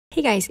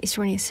Hey guys, it's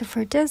Renee. So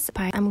for this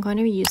pie, I'm going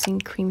to be using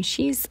cream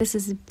cheese. This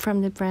is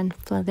from the brand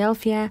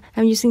Philadelphia.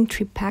 I'm using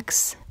 3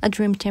 packs at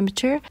room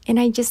temperature, and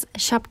I just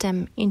chop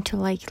them into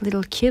like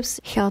little cubes.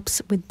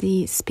 Helps with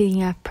the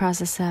speeding up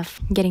process of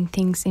getting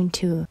things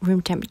into room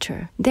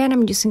temperature. Then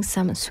I'm using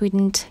some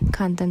sweetened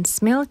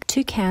condensed milk,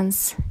 2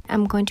 cans.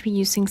 I'm going to be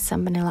using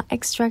some vanilla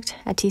extract,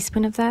 a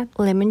teaspoon of that,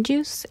 lemon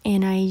juice,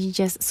 and I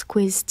just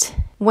squeezed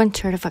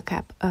 1/3 of a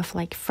cup of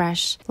like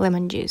fresh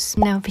lemon juice.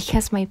 Now,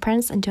 because my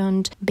parents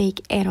don't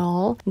bake at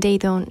all, they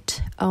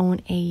don't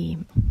own a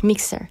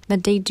mixer,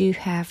 but they do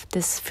have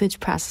this food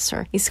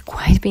processor. It's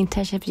quite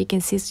vintage, if you can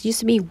see. It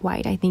used to be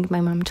white, I think my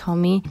mom told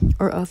me,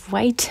 or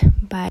off-white,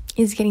 but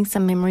it's getting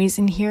some memories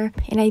in here.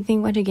 And I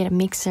think I want to get a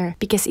mixer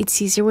because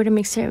it's easier with a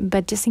mixer,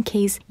 but just in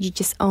case you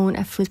just own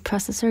a food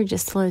processor,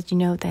 just to let you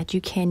know that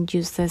you can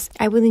use this.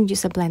 I wouldn't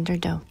use a blender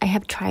though. I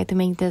have tried to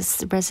make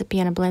this recipe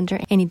on a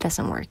blender and it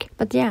doesn't work.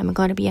 But yeah, I'm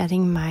going to be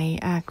adding my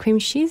cream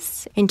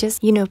cheese and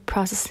just,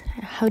 process.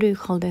 How do you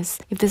call this?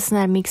 If this is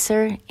not a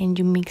mixer and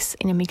you mix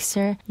in a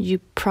mixer, you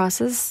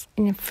process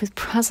in a food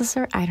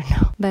processor? I don't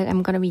know. But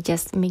I'm going to be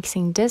just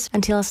mixing this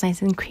until it's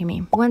nice and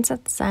creamy. Once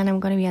that's done,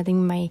 I'm going to be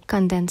adding my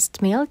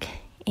condensed milk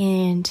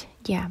and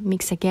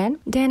mix again.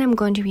 Then I'm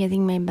going to be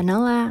adding my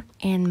vanilla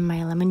and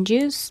my lemon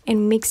juice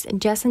and mix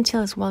just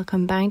until it's well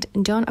combined.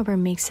 Don't over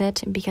mix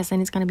it because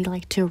then it's going to be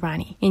like too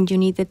runny and you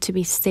need it to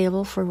be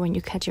stable for when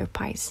you cut your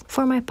pies.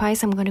 For my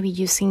pies, I'm going to be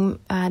using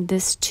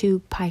these 2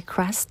 pie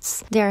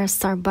crusts. They are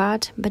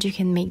store-bought, but you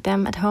can make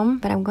them at home.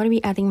 But I'm going to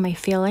be adding my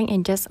filling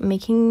and just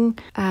making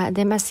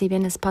them as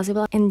even as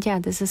possible. And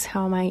this is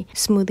how I'm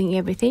smoothing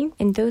everything.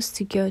 And those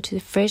to go to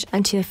the fridge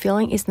until the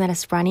filling is not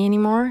as runny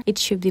anymore. It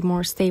should be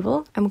more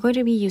stable. I'm going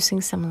to be using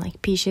some like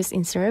peaches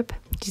in syrup.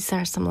 These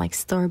are some like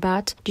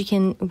store-bought. You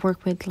can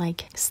work with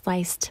like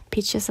sliced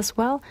peaches as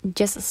well.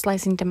 Just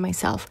slicing them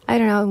myself. I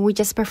don't know, we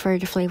just prefer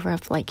the flavor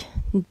of like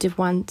the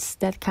ones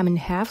that come in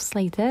halves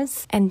like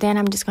this. And then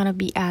I'm just gonna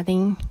be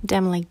adding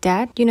them like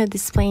that,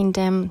 displaying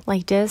them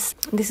like this.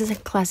 This is a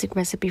classic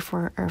recipe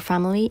for our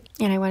family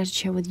and I wanted to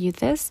share with you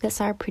this.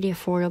 These are pretty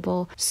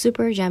affordable,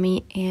 super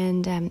yummy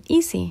and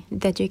easy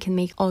that you can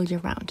make all year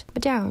round.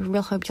 But I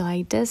really hope you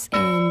like this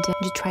and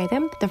you try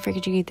them. Don't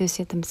forget to give this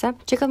a thumbs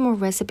up. Check out more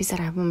recipes that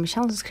I have on my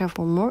channel. Subscribe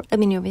for more. Let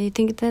me know what you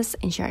think of this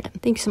and share them.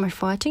 Thank you so much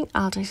for watching.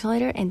 I'll talk to you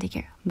later and take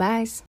care. Bye.